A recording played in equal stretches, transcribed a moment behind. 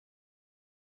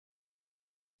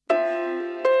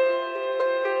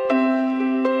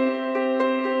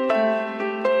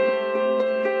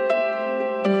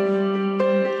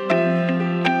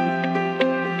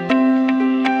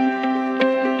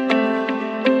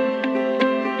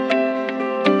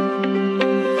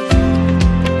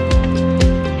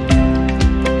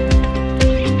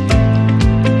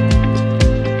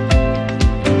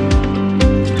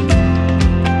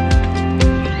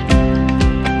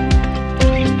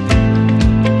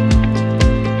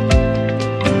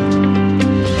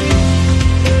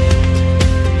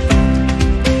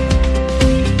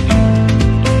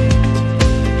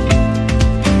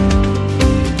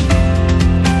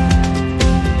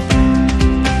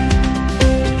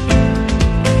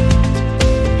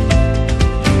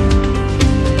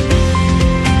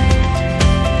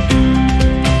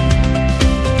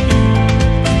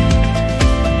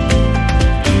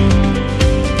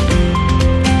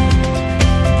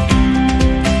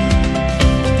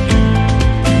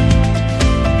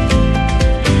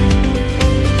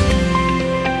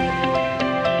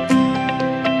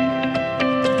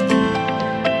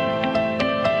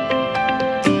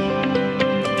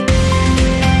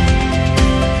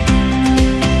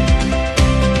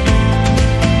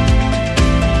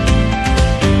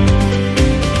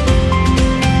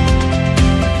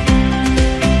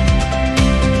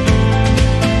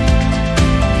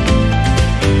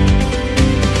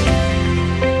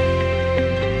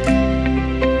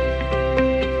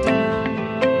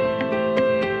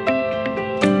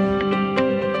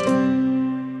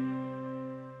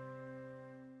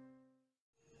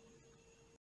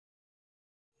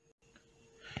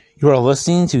You are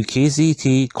listening to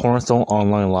KZET Cornerstone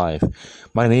Online Live.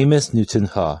 My name is Newton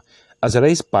He. As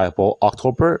today's Bible,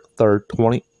 October 3rd,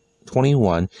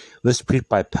 2021, this preached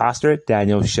by Pastor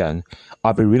Daniel Shen.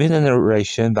 I'll be reading the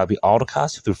narration that will be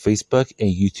autocast through Facebook and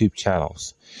YouTube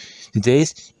channels.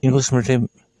 Today's English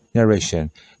narration,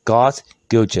 God's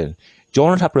Joon.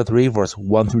 Jonah chapter 3, verse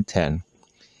 1 through 10.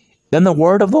 Then the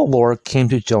word of the Lord came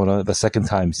to Jonah the second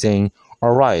time, saying,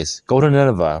 Arise, go to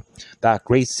Nineveh, that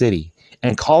great city,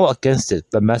 and call against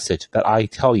it the message that I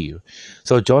tell you.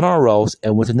 So Jonah arose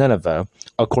and went to Nineveh,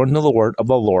 according to the word of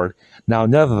the Lord. Now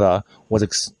Nineveh was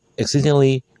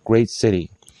exceedingly great city,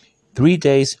 3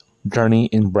 days' journey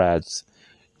in breadth.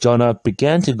 Jonah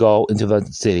began to go into the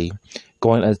city,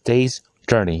 going a day's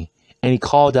journey, and he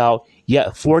called out,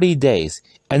 Yet 40 days,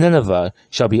 and Nineveh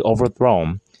shall be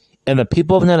overthrown. And the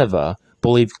people of Nineveh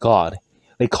believed God.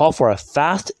 They called for a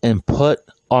fast and put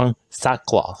on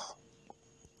sackcloth,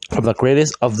 from the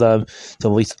greatest of them to the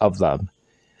least of them.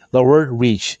 The word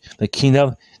reached the king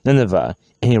of Nineveh,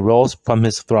 and he rose from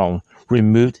his throne,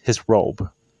 removed his robe,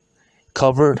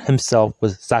 covered himself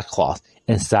with sackcloth,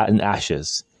 and sat in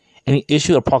ashes. And he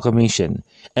issued a proclamation,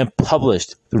 and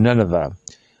published through Nineveh,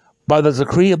 by the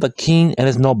decree of the king and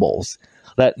his nobles,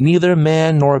 let neither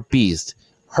man nor beast,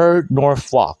 herd nor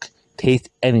flock, taste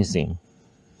anything.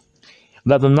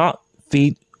 Let them not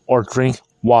feed or drink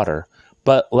water,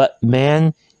 but let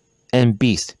man and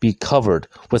beast be covered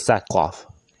with sackcloth,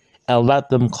 and let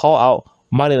them call out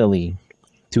mightily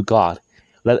to God.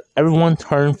 Let everyone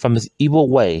turn from his evil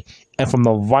way and from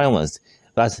the violence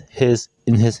that's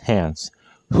in his hands.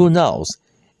 Who knows?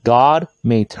 God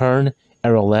may turn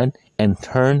and relent and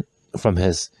turn from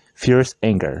his fierce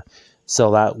anger,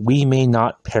 so that we may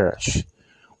not perish.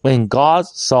 When God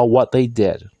saw what they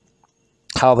did,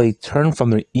 how they turned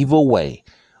from their evil way,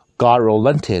 God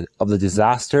relented of the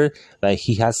disaster that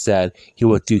he had said he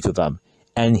would do to them,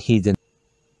 and he did.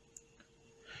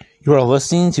 You are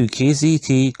listening to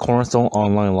KZET Cornerstone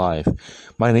Online Live.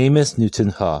 My name is Newton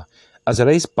He. As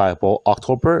today's Bible,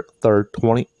 October 3rd,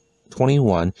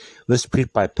 2021, this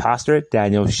preached by Pastor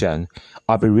Daniel Shen.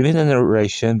 I'll be reading the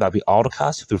narration that will be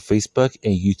autocast through Facebook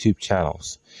and YouTube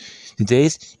channels.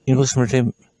 Today's English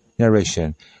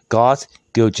narration, God's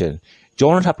Joon.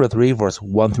 Jonah chapter 3, verse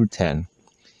 1 through 10.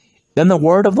 Then the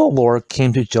word of the Lord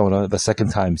came to Jonah the second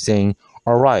time, saying,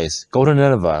 Arise, go to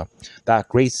Nineveh, that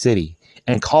great city,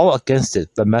 and call against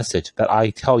it the message that I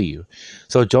tell you.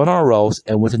 So Jonah arose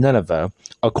and went to Nineveh,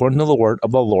 according to the word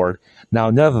of the Lord. Now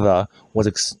Nineveh was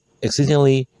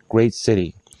exceedingly great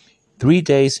city, 3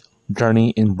 days' journey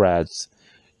in breadth.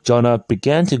 Jonah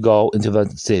began to go into the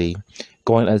city,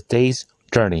 going a day's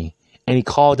journey, and he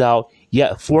called out,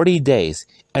 Yet 40 days,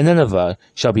 and Nineveh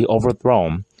shall be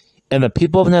overthrown. And the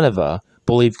people of Nineveh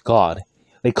believed God.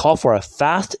 They called for a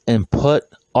fast and put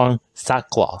on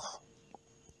sackcloth,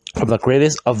 from the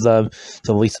greatest of them to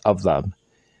the least of them.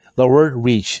 The word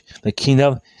reached the king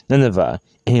of Nineveh,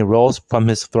 and he rose from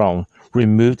his throne,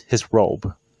 removed his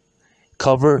robe,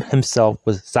 covered himself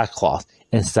with sackcloth,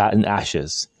 and sat in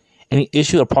ashes. And he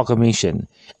issued a proclamation,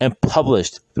 and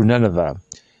published through Nineveh,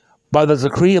 by the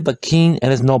decree of the king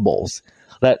and his nobles,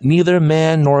 let neither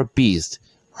man nor beast,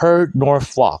 herd nor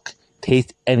flock,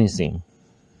 taste anything.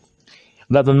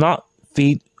 Let them not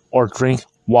feed or drink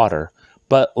water,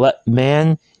 but let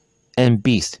man and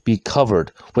beast be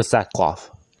covered with sackcloth,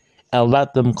 and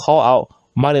let them call out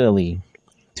mightily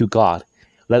to God.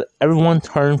 Let everyone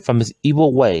turn from his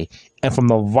evil way and from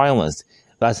the violence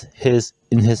that's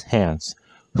in his hands.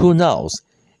 Who knows?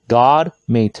 God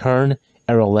may turn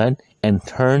and relent and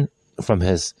turn from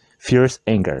his fierce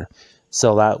anger,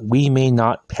 so that we may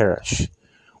not perish.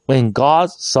 When God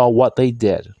saw what they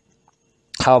did,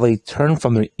 how they turned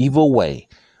from their evil way,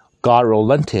 God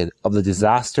relented of the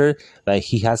disaster that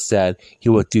he had said he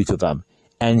would do to them,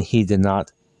 and he did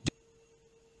not.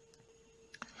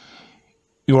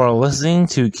 You are listening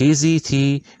to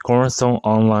KZET Cornerstone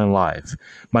Online Live.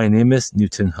 My name is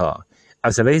Newton He.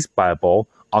 As today's Bible,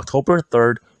 October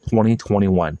 3rd,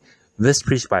 2021, this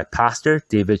preached by Pastor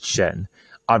David Shen.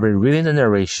 I'll be reading the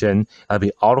narration that will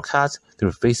be autocast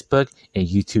through Facebook and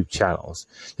YouTube channels.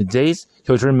 Today's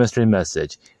children's ministry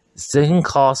message, Sin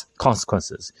Cause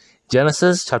Consequences.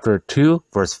 Genesis chapter 2,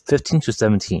 verse 15 to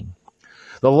 17.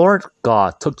 The Lord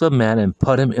God took the man and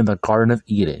put him in the Garden of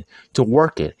Eden to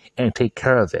work it and take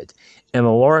care of it. And the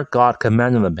Lord God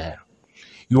commanded the man,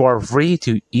 You are free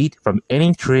to eat from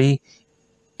any tree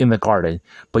in the garden,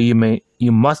 but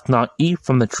you must not eat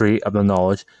from the tree of the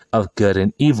knowledge of good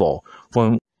and evil.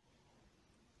 You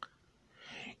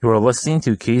are listening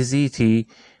to KZET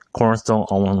Cornerstone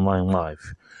Online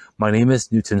Live. My name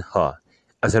is Newton He.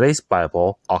 As today's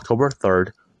Bible, October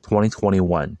 3rd,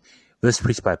 2021. This is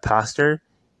preached by Pastor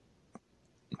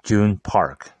Joon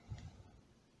Park.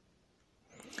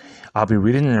 I'll be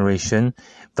reading the narration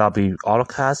that'll be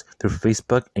autocast through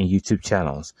Facebook and YouTube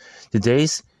channels.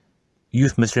 Today's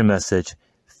youth mystery message,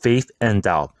 Faith and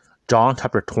Doubt, John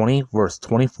chapter 20, verse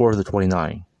 24 to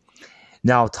 29.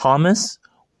 Now Thomas,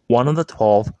 one of the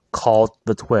 12, called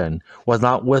the twin, was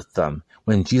not with them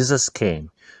when Jesus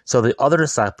came. So the other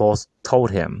disciples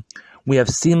told him, "We have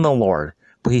seen the Lord."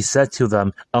 But he said to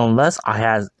them, "Unless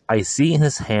I see in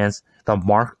his hands the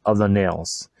mark of the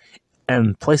nails,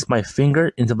 and place my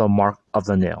finger into the mark of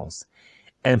the nails,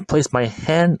 and place my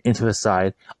hand into his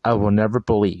side, I will never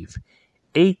believe."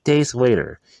 8 days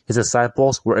later, his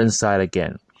disciples were inside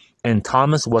again, and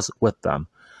Thomas was with them.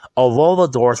 Although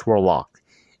the doors were locked,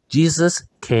 Jesus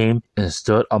came and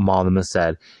stood among them and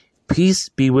said, "Peace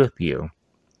be with you."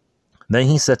 Then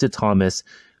he said to Thomas,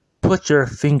 "Put your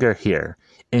finger here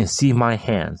and see my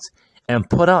hands, and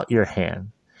put out your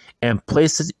hand and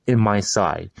place it in my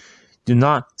side. Do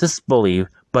not disbelieve,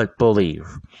 but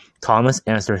believe." Thomas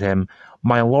answered him,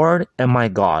 "My Lord and my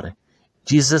God."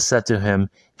 Jesus said to him,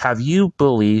 "Have you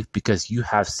believed because you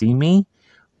have seen me?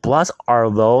 Blessed are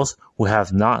those who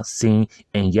have not seen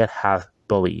and yet have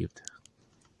believed."